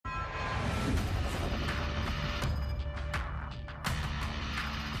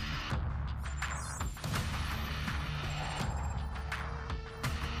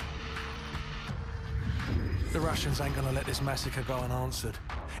Russians ain't gonna let this massacre go unanswered.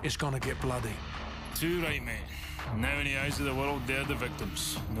 It's gonna get bloody. Too right, mate. Now in the eyes of the world, they're the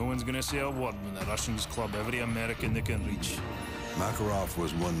victims. No one's gonna say a word when the Russians club every American they can reach. Makarov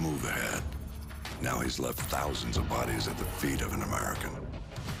was one move ahead. Now he's left thousands of bodies at the feet of an American.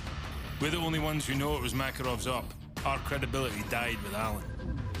 We're the only ones who know it was Makarov's op. Our credibility died with Allen.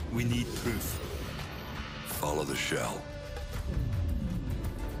 We need proof. Follow the shell.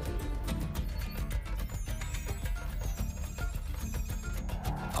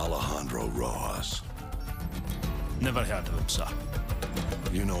 Alejandro Rojas. Never heard of him, sir.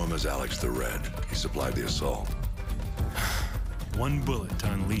 You know him as Alex the Red. He supplied the assault. One bullet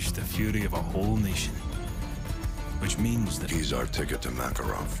to unleash the fury of a whole nation. Which means that... He's our ticket to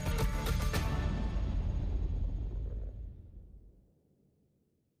Makarov.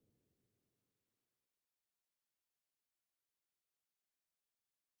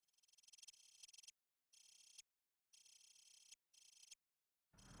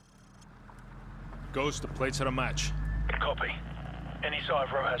 Ghost, the plates are a match. Copy. Any sign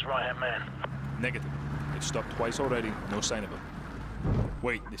of Rojas' right-hand man? Negative. They've stopped twice already, no sign of him.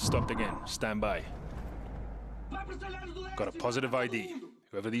 Wait, they stopped again. Stand by. Got a positive ID.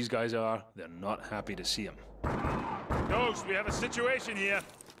 Whoever these guys are, they're not happy to see him. Ghost, we have a situation here.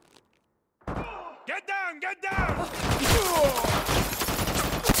 Get down! Get down! He's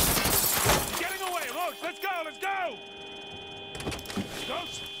getting away! Roach, let's go! Let's go!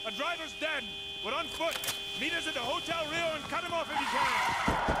 Ghost, a driver's dead. We're on foot. Meet us at the Hotel Rio and cut him off if you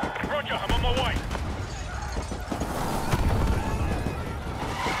can. Roger, I'm on my way.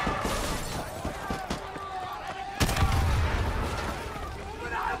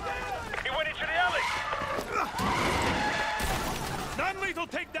 He went into the alley. Non-lethal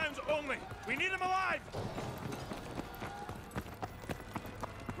takedowns only. We need him alive.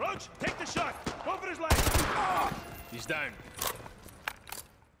 Roach, take the shot. Go for his leg. He's down.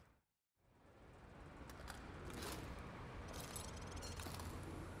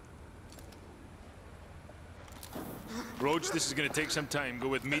 Roach, this is gonna take some time. Go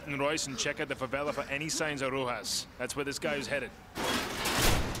with Meat and Royce and check out the favela for any signs of Rojas. That's where this guy is headed.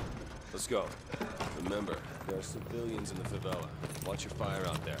 Let's go. Remember, there are civilians in the favela. Watch your fire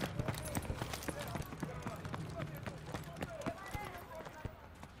out there.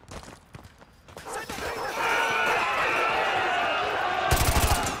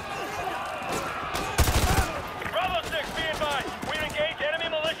 Bravo 6, be advised. We've engaged enemy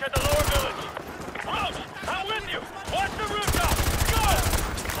militia at the lower village. Roach, I'm with you. Watch the rooftop. Go!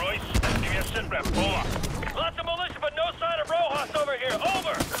 Royce, give me a sit rep. Over. Lots of militia, but no sign of Rojas over here.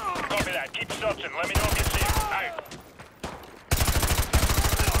 Over! Copy that. Keep searching. Let me know if you see him. Out.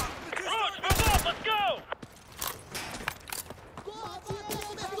 Roach, move up. Let's go!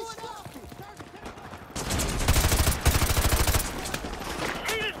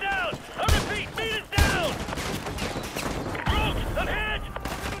 Meat is down! I repeat, meat is down! Roach, I'm hit!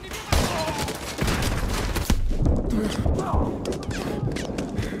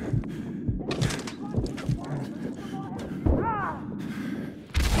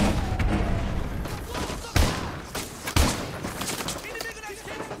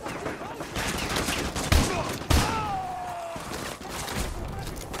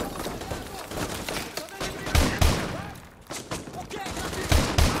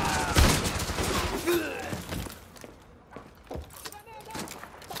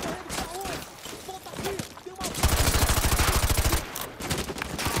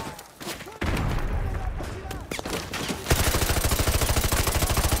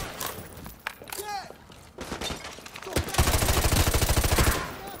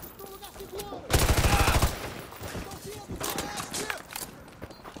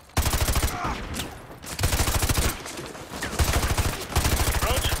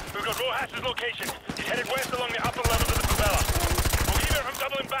 Rojas' location. He's headed west along the upper levels of the favela. We'll keep him from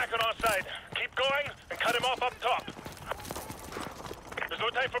doubling back on our side. Keep going and cut him off up top. There's no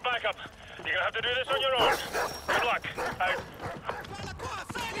time for backup. You're gonna have to do this on your own. Good luck. Out.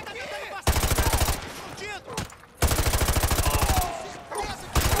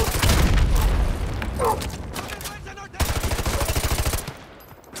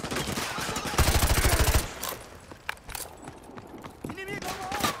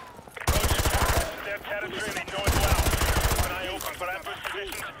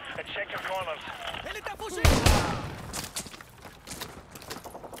 And check your corners.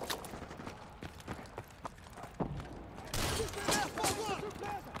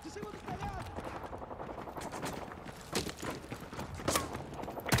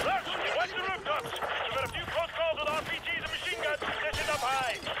 Watch the rooftops. We've got a few close calls with RPGs and machine guns positioned up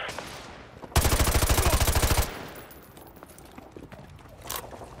high.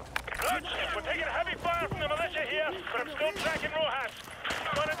 us, but I'm still tracking Rojas. He's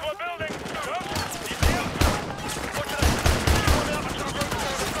gone into a building. Ghost, you see him? Watch it. He's coming up onto the roof of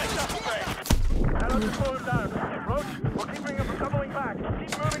the next upper bay. Hello to slow him down. Roach, we're keeping him from doubling back.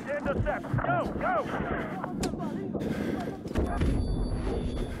 Keep moving to intercept. Go, go!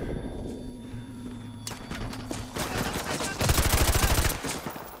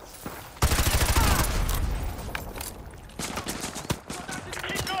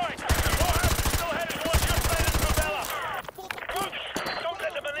 Keep going! Rojas is still headed towards your side of Favela. Roach, don't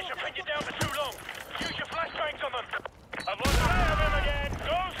let the militia pin you down for too long. Use your flashbangs on them. I've lost sight of him again.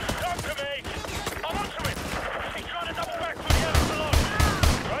 Ghost, talk to me. I'm onto him. He's trying to double back through the other salon.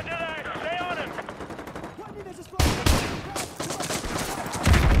 Roger that. Stay on him. I've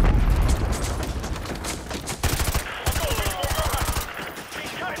got a lead on Rojas.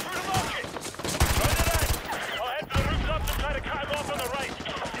 He's cutting through the market. Roger that. I'll head for the rooftops and try to cut him off on the right.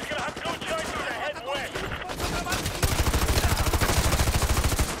 He's gonna have no choice but to head west.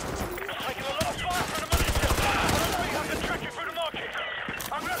 Taking a little fire for the militia. I don't think I can track you through the market.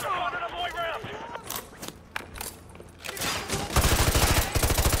 I'm gonna have to find another way round.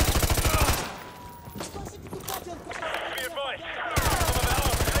 Be advised. Some of our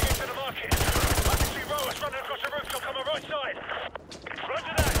arms heading into the market. I can see Rojas running across the rooftop on my right side.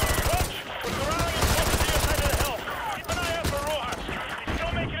 Roger that. Roach, we're corralling him closer to your side of the hill. Keep an eye out for Rojas. He's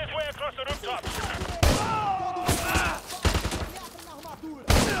still making his way across the rooftops.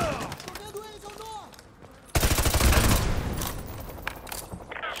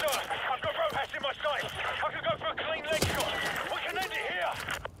 Sir, I've got Rojas in my sight. I could go for a clean leg shot. We can end it here.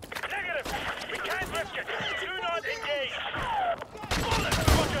 Negative. We can't risk it. Do not engage. Bullet.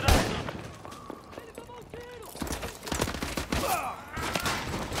 Roger that.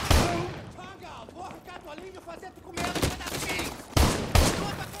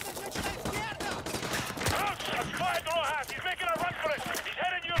 Roach, I've spotted Rojas. He's making a run for it. He's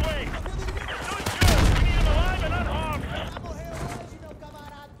heading your way. Doing good. We need him alive and unharmed.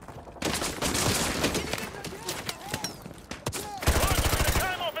 Roach, we're gonna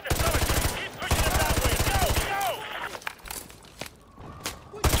cut him off in the stomach. Keep pushing him that way. Go, go!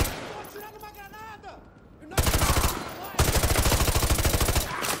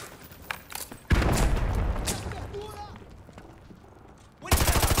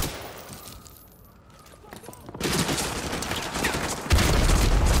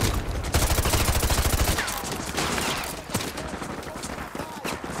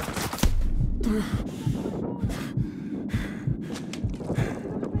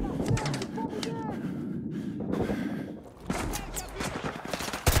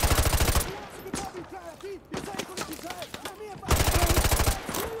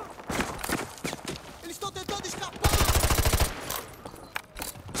 Eles estão tentando escapar!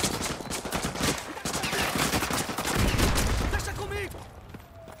 Deixa comigo!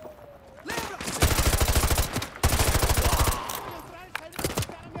 Lembra? Entrar e sair desse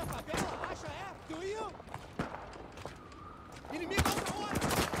cara na minha favela, acha é? Tu ia? Inimigo outra hora!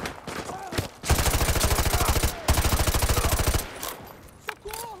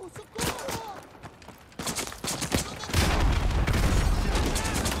 Socorro! Socorro!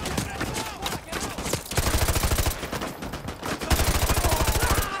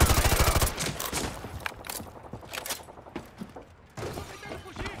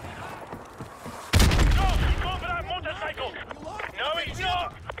 Go! He's going for that motorcycle! No, he's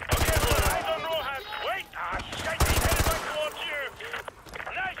not! Okay, well, eyes on Rojas. Wait! Ah, shite! He's headed back towards you!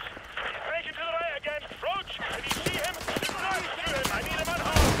 Nice! He's breaking to the right again. Roach, if you see him, do not shoot him. I need him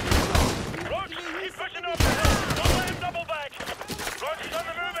unharmed. Roach, keep pushing up the hill. Don't let him double back. Roach is on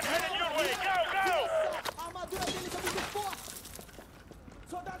the move and heading your way. Go, go! A armadura deles é muito forte!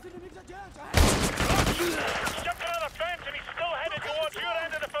 Soldados inimigos adiante! Roach, jumped another fence and he's still headed towards your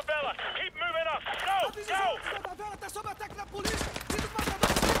end of the favela. Keep moving up. Go, go! A favela tá sob ataque da polícia! Tira o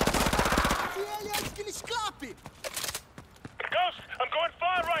pagador! E ele antes que ele escape! Ghost, I'm going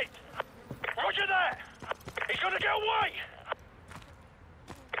far right. Roger that. He's gonna get away.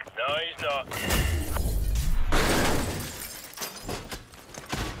 No, he's not.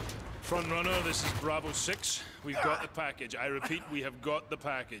 Front runner, this is Bravo 6. We've got the package. I repeat, we have got the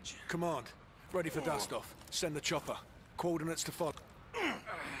package. Command, ready for dust-off. Send the chopper. Coordinates to follow.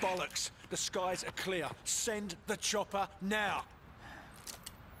 Bollocks! The skies are clear. Send the chopper now!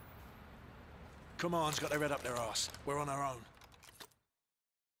 Command's got their head up their arse. We're on our own.